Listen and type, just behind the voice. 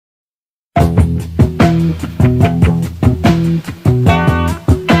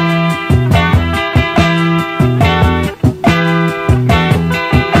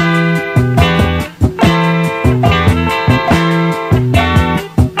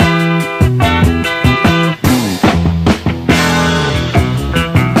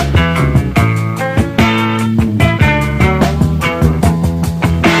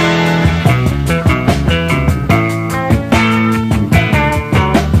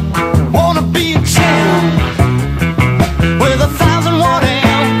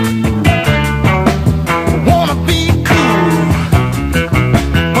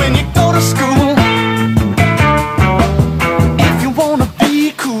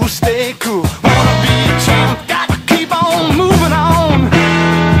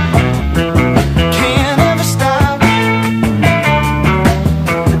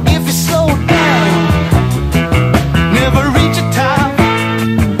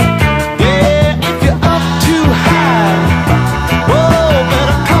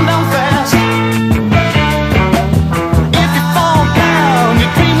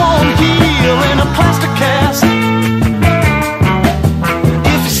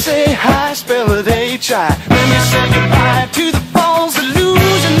try. When you say goodbye to the false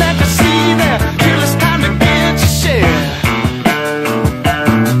illusion that you see there, till it's time to get your share.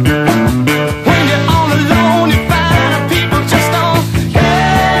 When you're all alone, you find that people just don't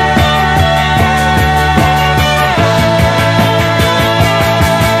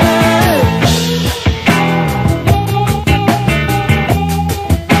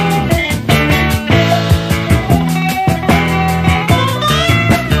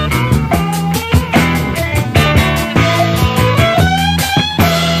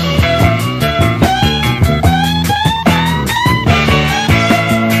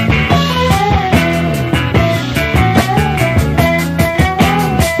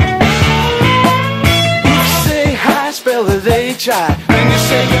try. When you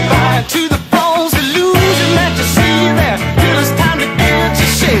say goodbye to the false illusion that you see there, till it's time to get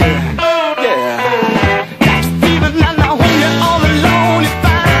your share. Yeah, got your fever now. When you're all alone, you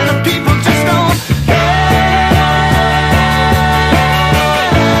find the people just don't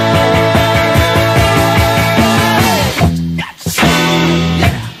got to see,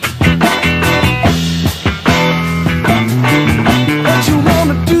 yeah. What you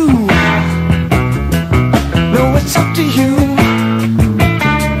wanna do? No, it's up to you.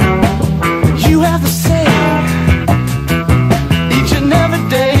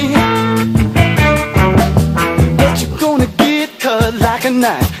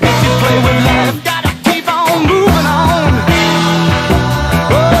 Night. If you play with life, gotta keep on moving on.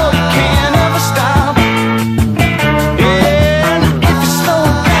 Oh, you can't ever stop. Yeah, if you slow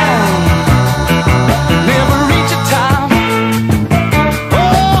down, never reach a top.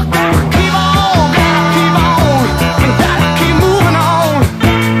 Oh, gotta keep on, and gotta keep moving on.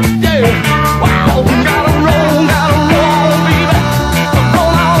 Yeah, wow, gotta roll, baby.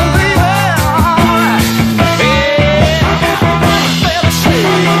 Roll on, baby. All right. Yeah.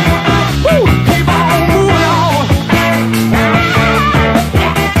 Woo!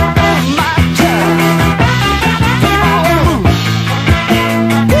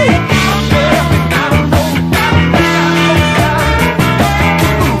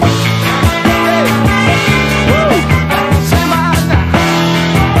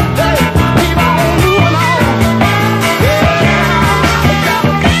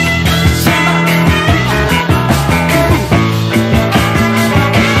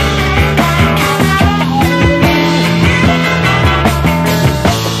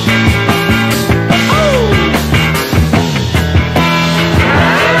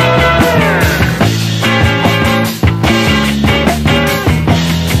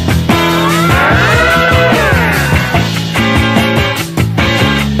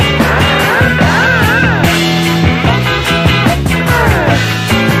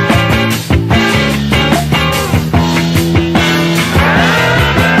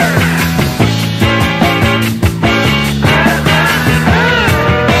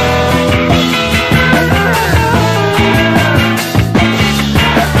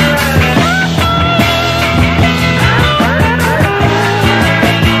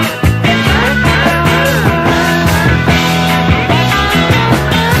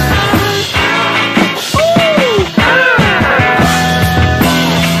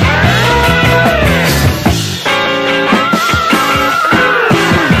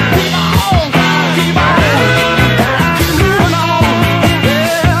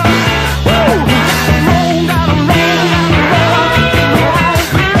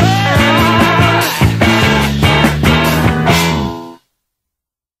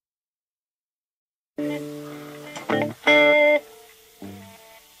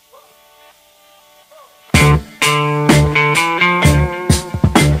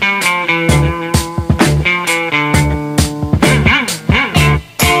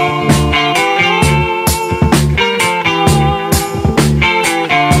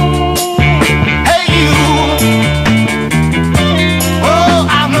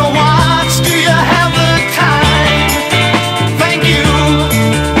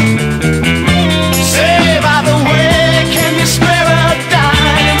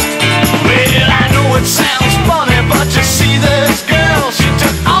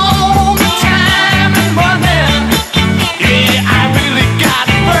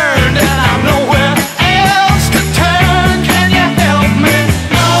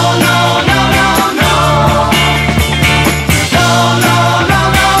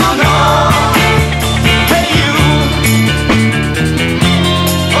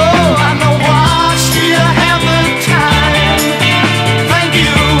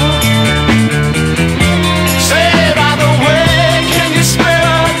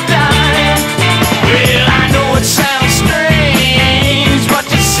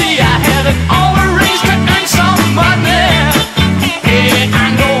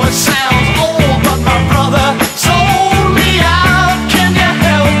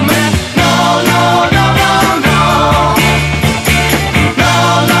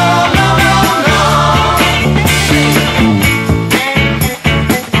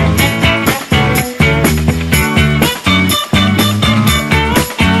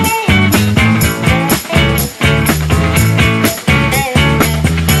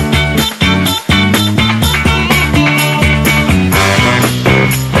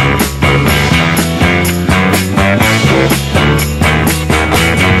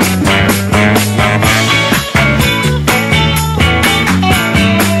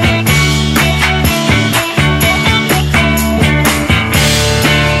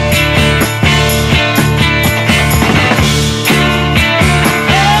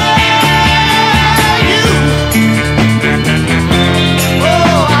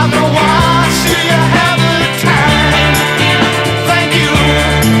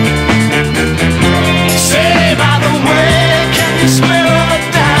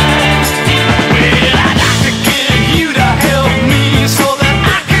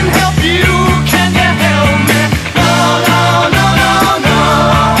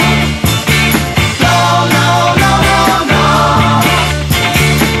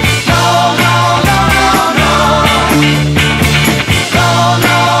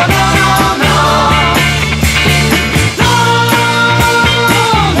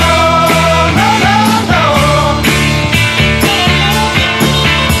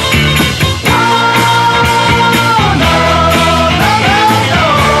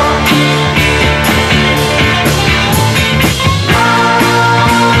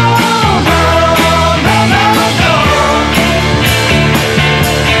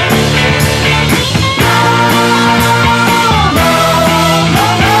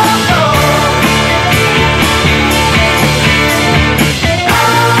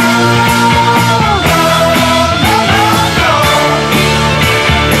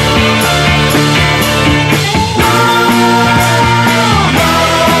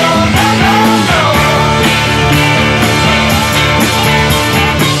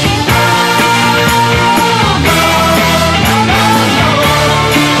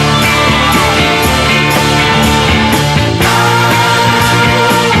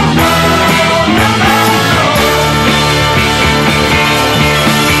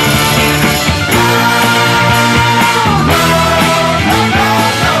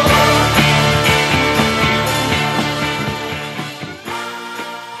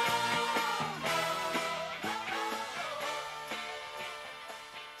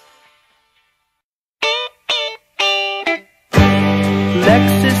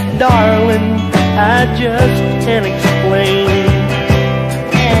 Alexis, darling, I just can't explain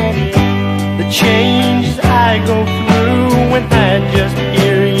the changes I go through when I just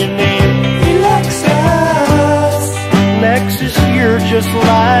hear your name. Alexis, Alexis, you're just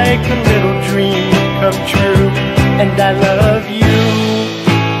like a little dream come true, and I love you.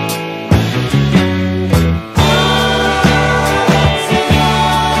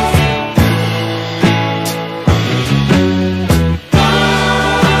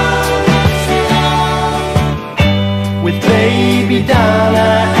 Baby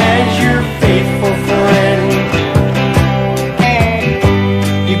Donna as your faithful friend,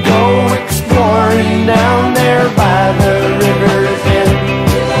 you go exploring down there by the river's end.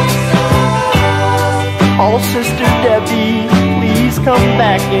 Oh, Sister Debbie, please come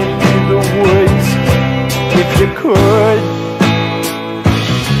back into the woods if you could.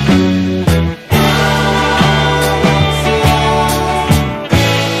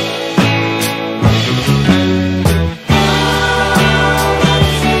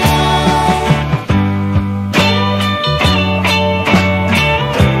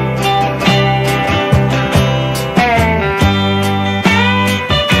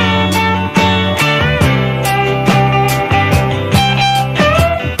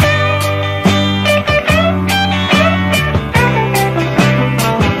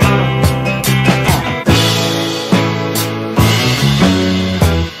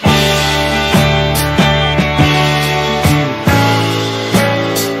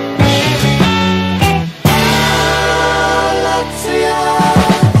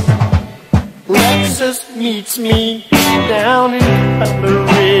 Meets me down in Cutler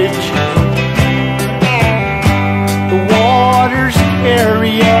Ridge. The waters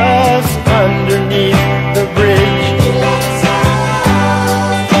carry us underneath the bridge.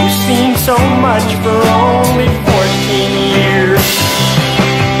 You've seen so much for only 14 years.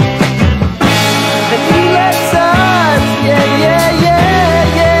 And he lets us, yeah, yeah,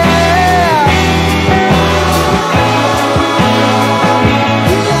 yeah, yeah.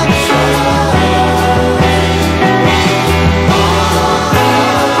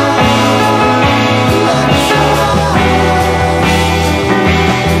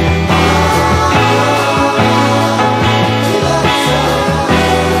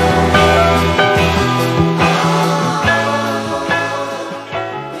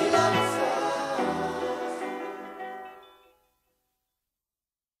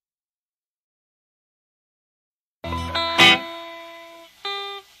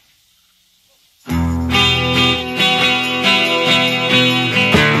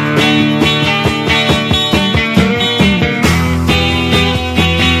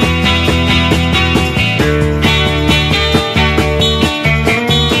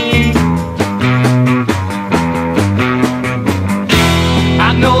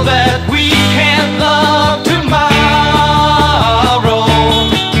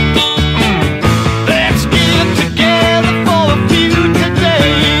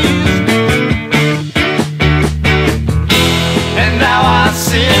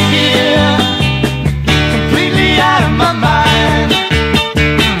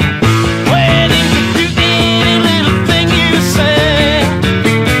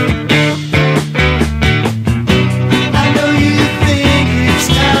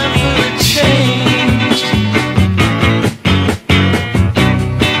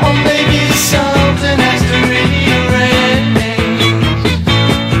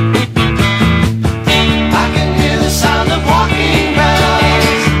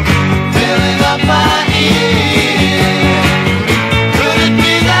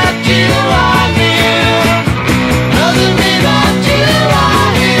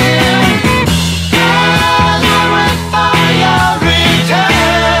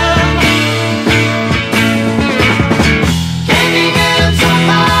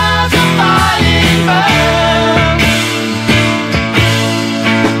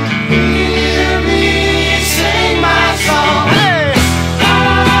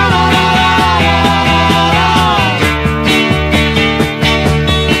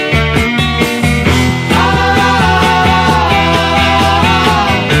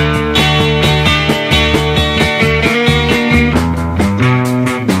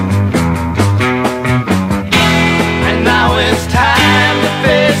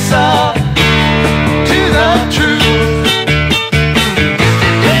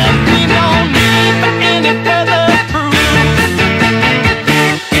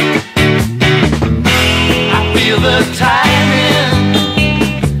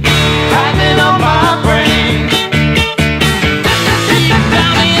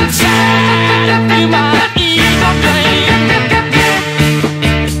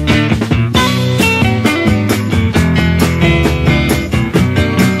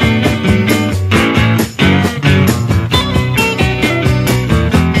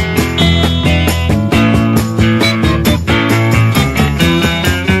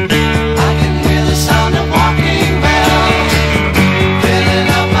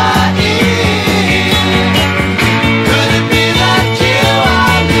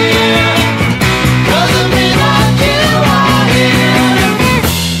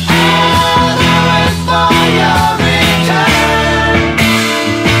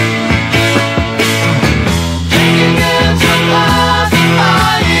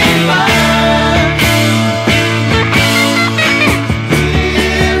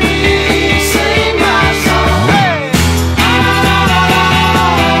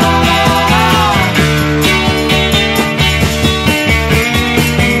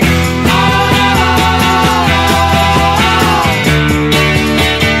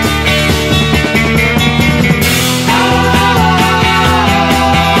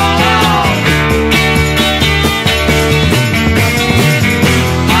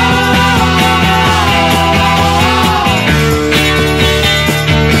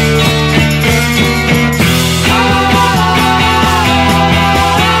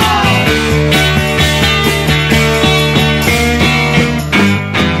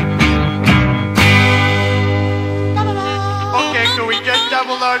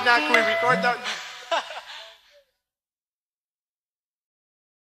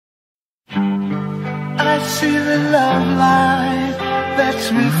 I see the love light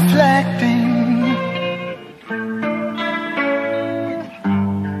that's reflecting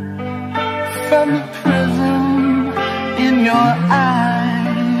from the prism in your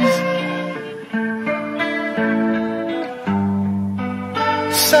eyes.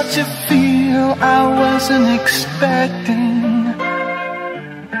 Such a feel I wasn't expecting.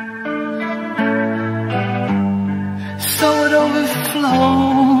 So it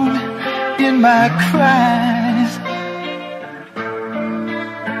overflowed in my cries.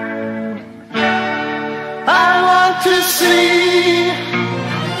 I want to see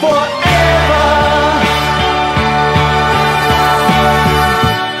forever.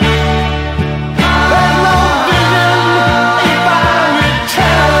 There's no vision if I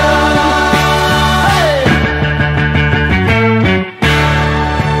return. Hey.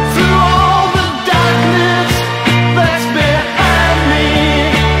 Through all the darkness that's behind me.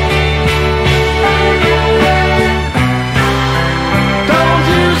 Don't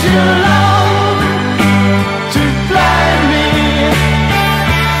use your love to blind me.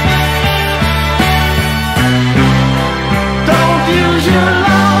 Don't use your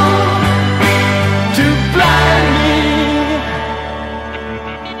love to blind me.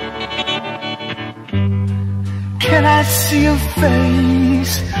 Can I see your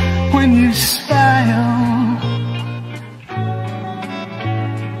face when you smile?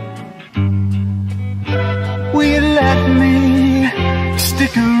 Will you let me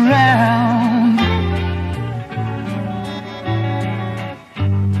stick around?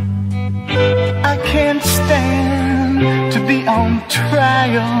 I can't stand to be on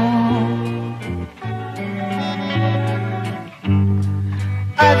trial.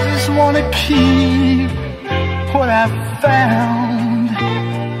 I just want to keep what I found.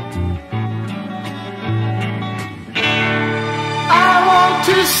 I want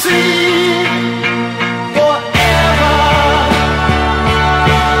to see forever.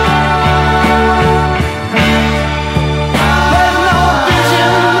 There's no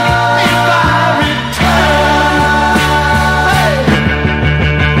vision if I return. Hey.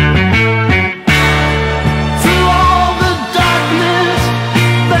 Through all the darkness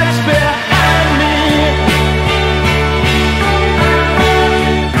that's behind me.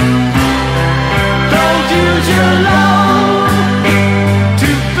 Don't use your love to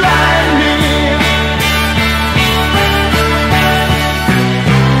blind me.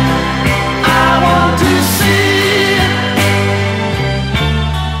 I want to see.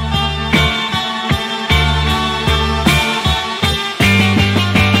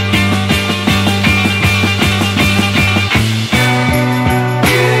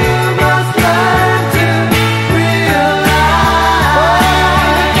 You must learn to realize.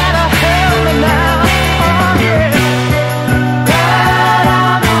 You gotta help me now. Oh, yeah. That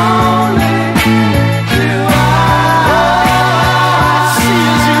I'm only you are. I see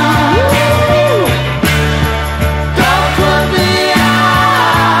is you. Don't put me out.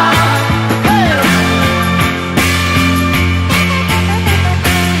 Hey.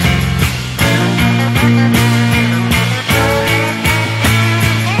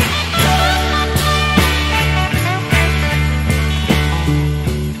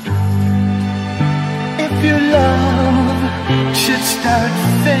 If your love should start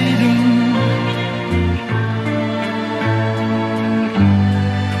fading,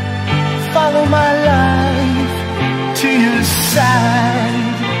 follow my life to your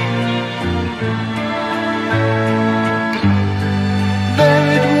side. There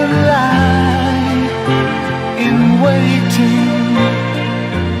it will lie in waiting.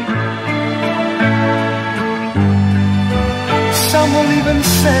 Some will even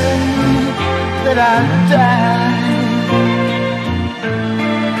say that I died.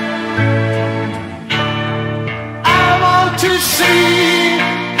 I want to see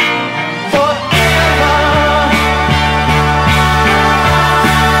forever.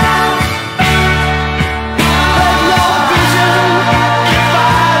 There's no vision if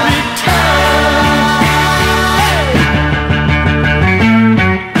I return.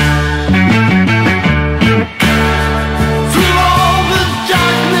 Through all the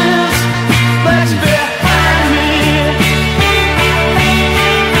darkness that's behind me.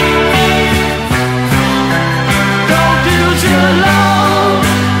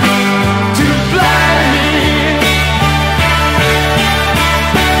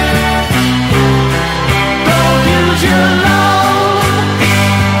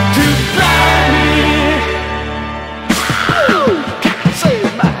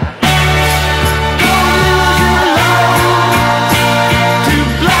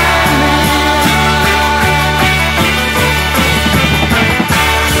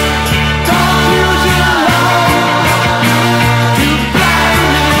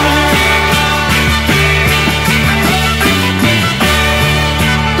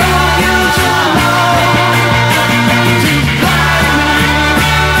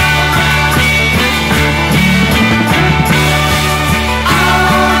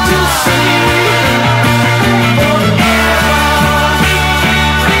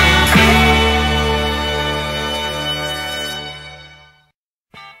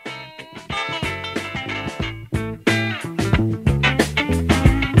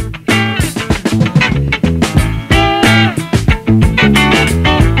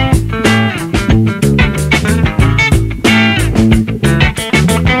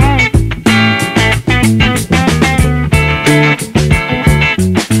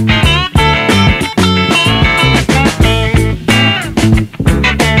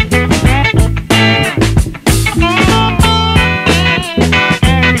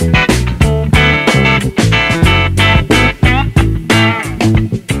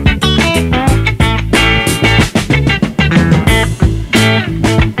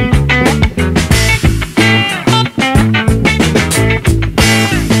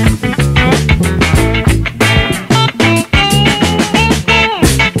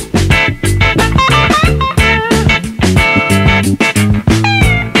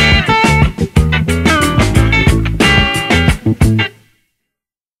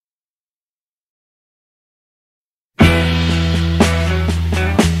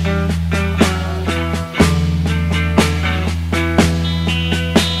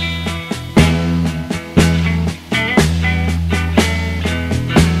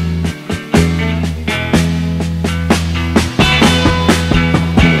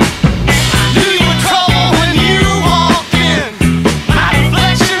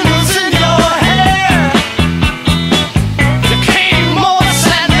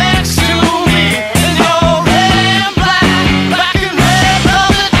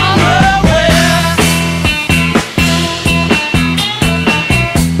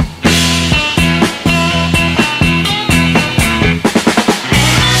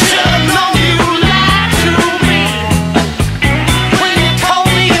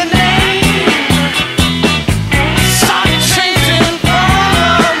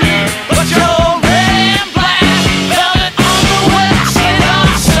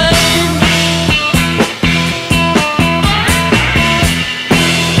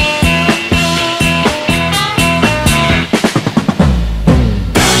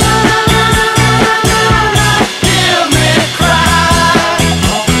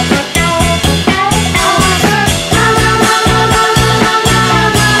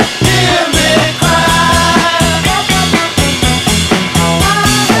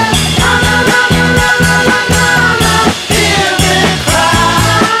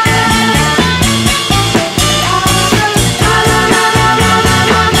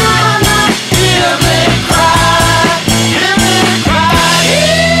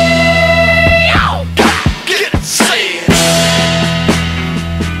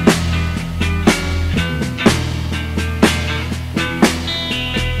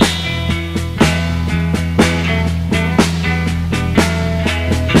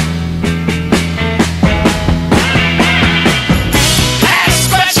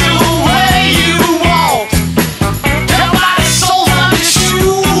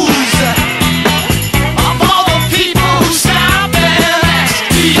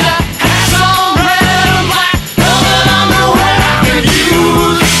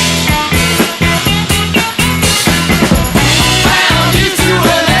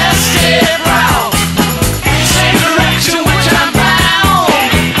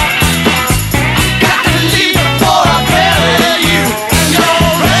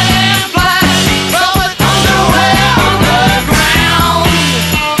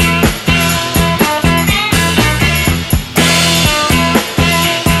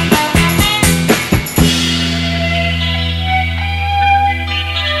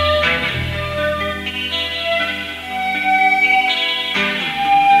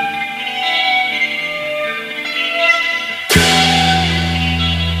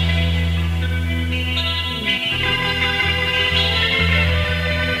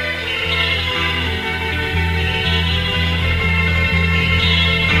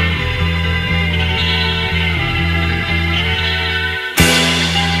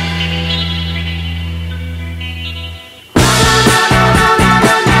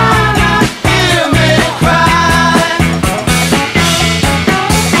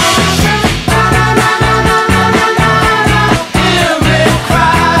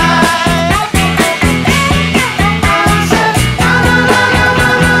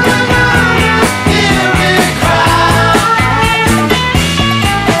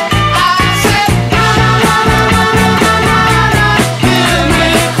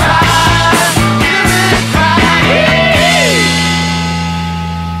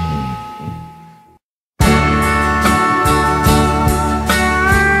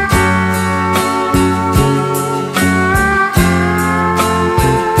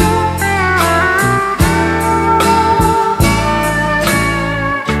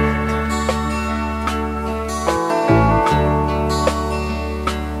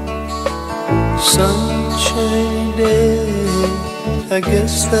 I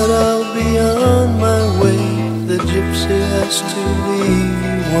guess that I'll be on my way. The gypsy has to leave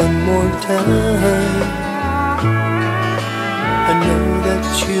you one more time. I know that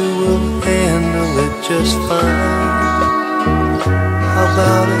you will handle it just fine. How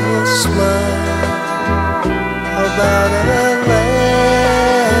about a smile? How about a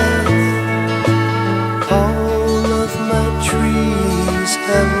laugh? All of my trees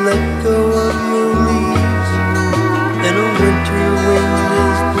have let go of your leaves, and a winter wind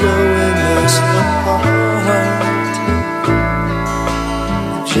is blowing us apart.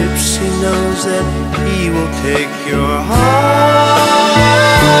 The gypsy knows that he will take your heart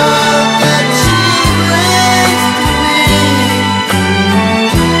that she brings to me,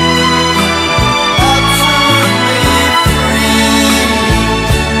 absolutely free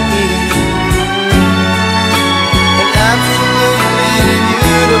and absolutely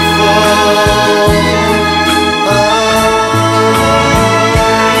beautiful.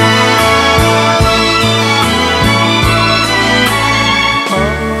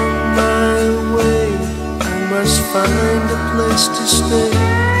 Find a place to stay.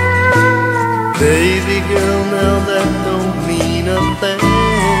 Baby girl, now that don't mean a thing.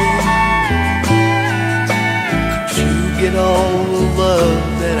 Could you get all the love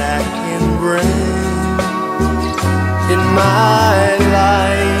that I can bring in my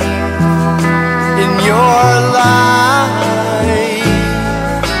life, in your life?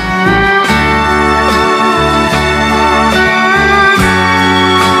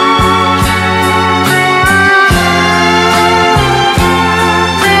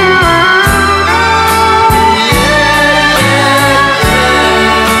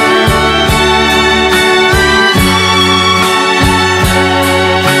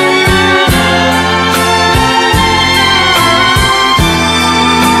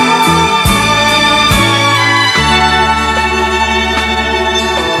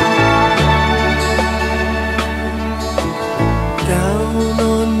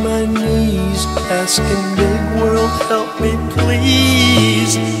 Asking big world, help me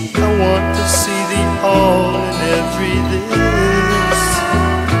please. I want to see the all in every this.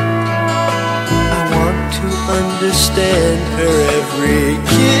 I want to understand her every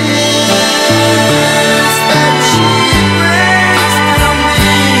kiss that she brings to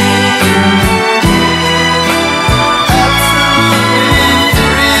me. Absolutely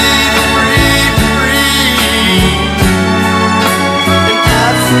free, free, free, and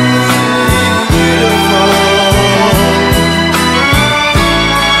absolutely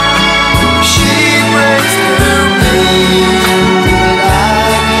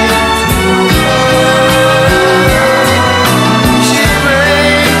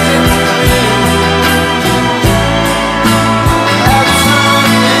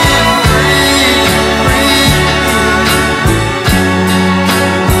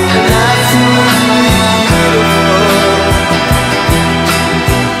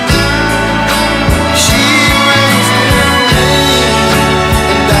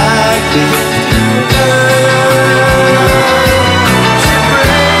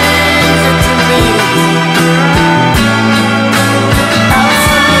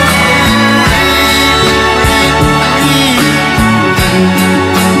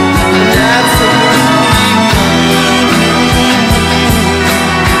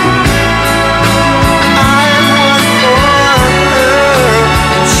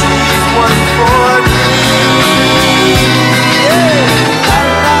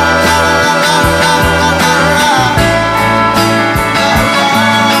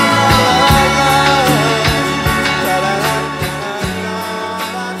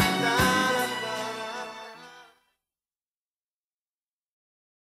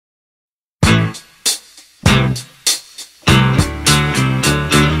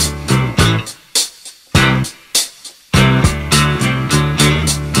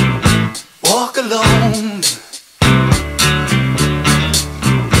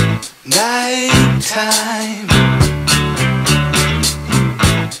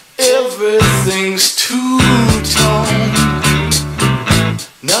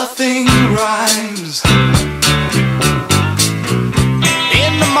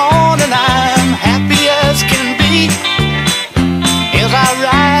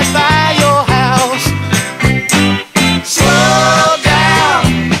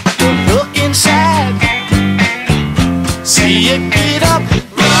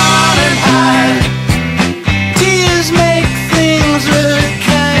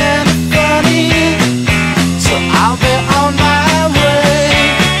I'll be on my way,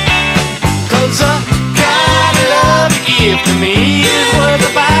 'cause I got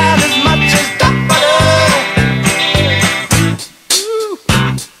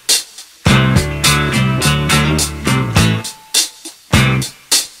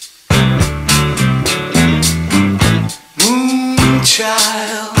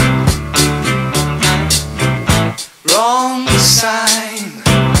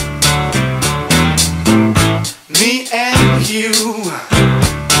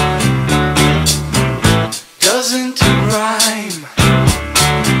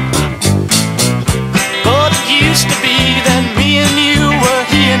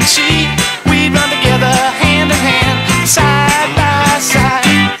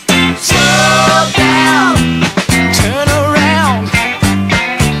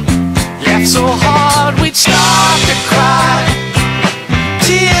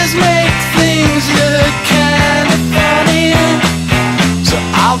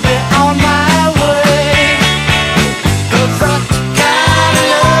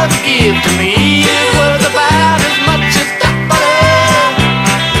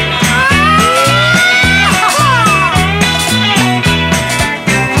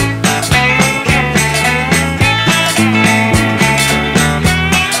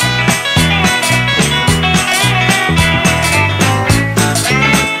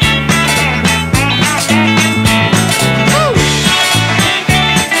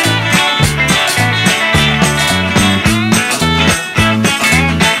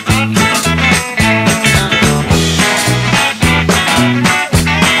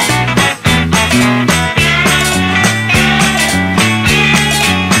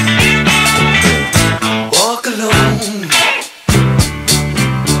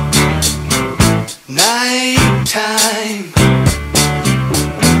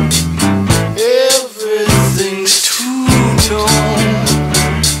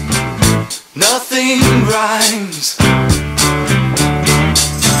rhymes.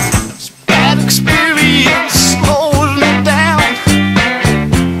 This bad experience slows me down,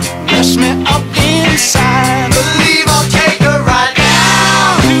 rush me up inside. Believe I'll take her right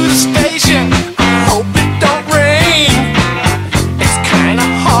down to the station. I hope it don't rain. It's kinda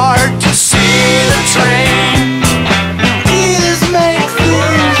hard to see the train. Tears make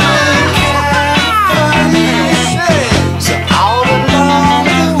things look kinda funny. So all along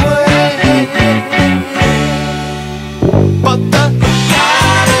the way,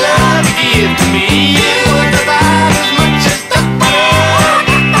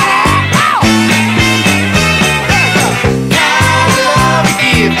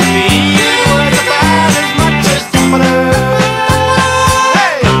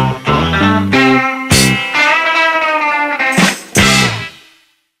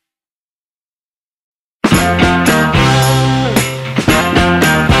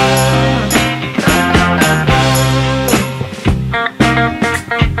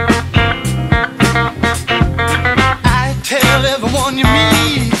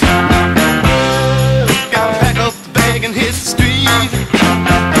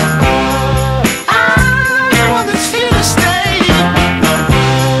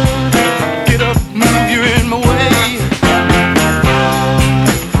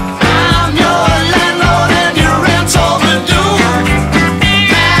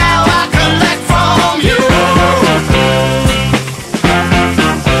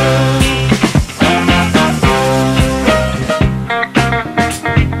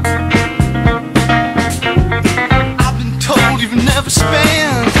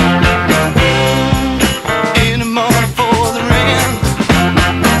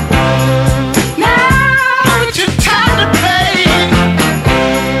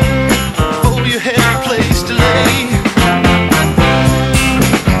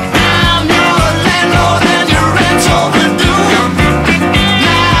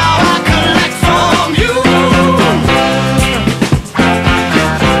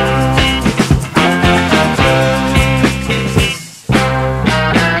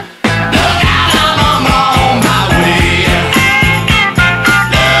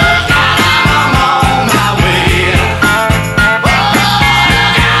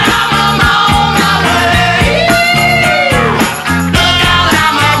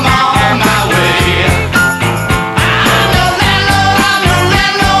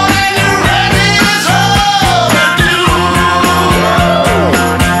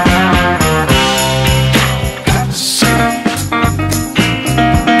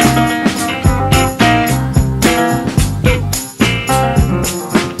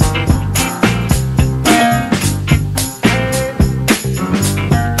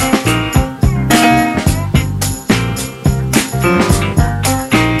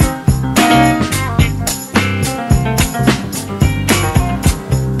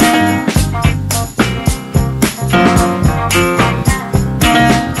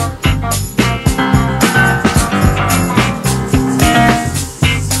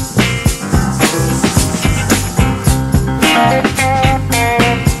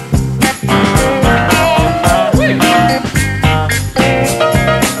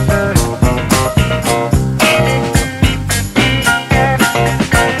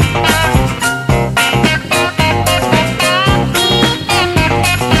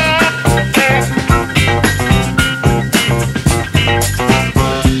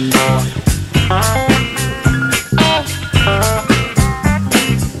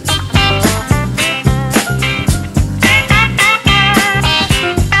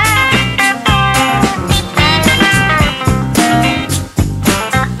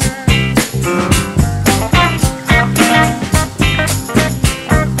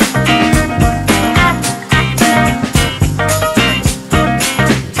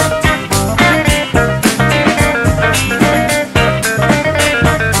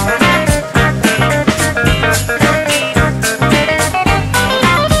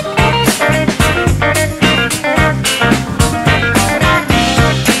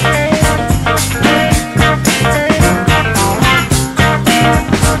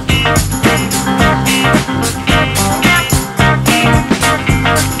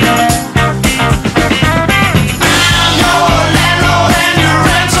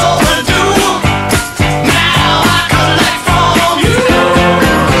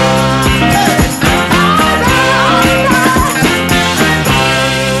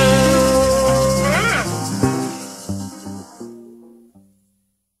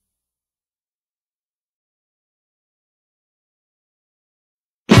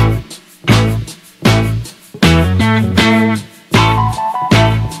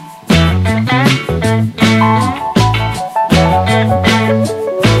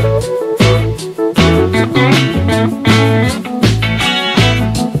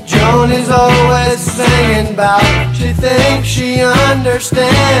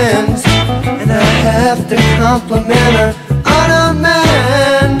 understands, and I have to compliment her on a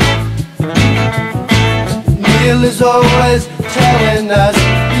man. Neil is always telling us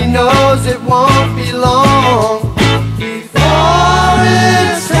he knows it won't be long before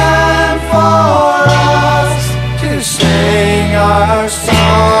it's time for us to sing our song.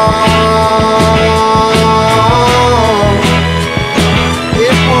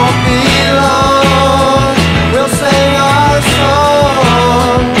 It won't be long, we'll sing our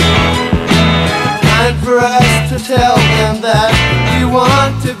song. Time for us to tell them that we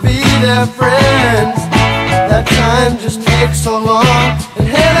want to be their friends. That time just takes so long, and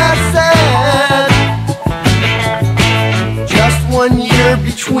hey, that's sad. Just 1 year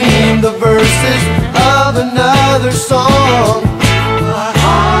between the verses of another song. Our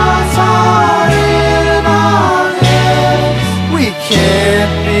hearts are in our heads, we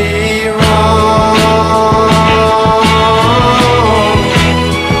can't be wrong.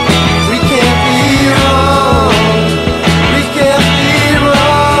 We can't be wrong, we can't be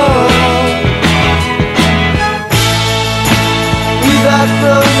wrong. That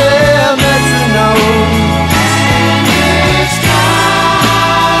from their metronome, and it's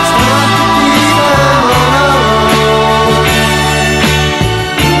time to keep them on our own.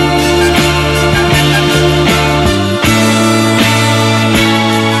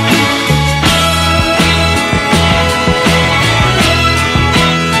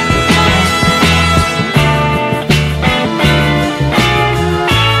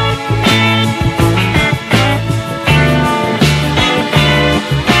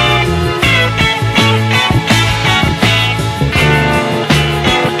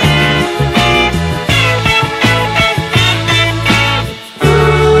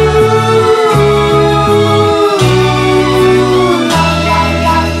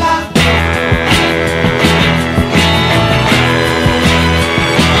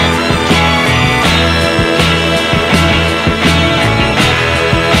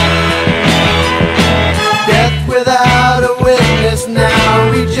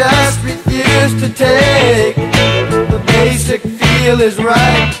 To take the basic feel is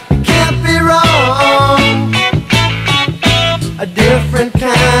right, it can't be wrong. A different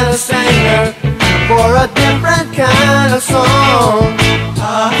kind of singer for a different kind of song.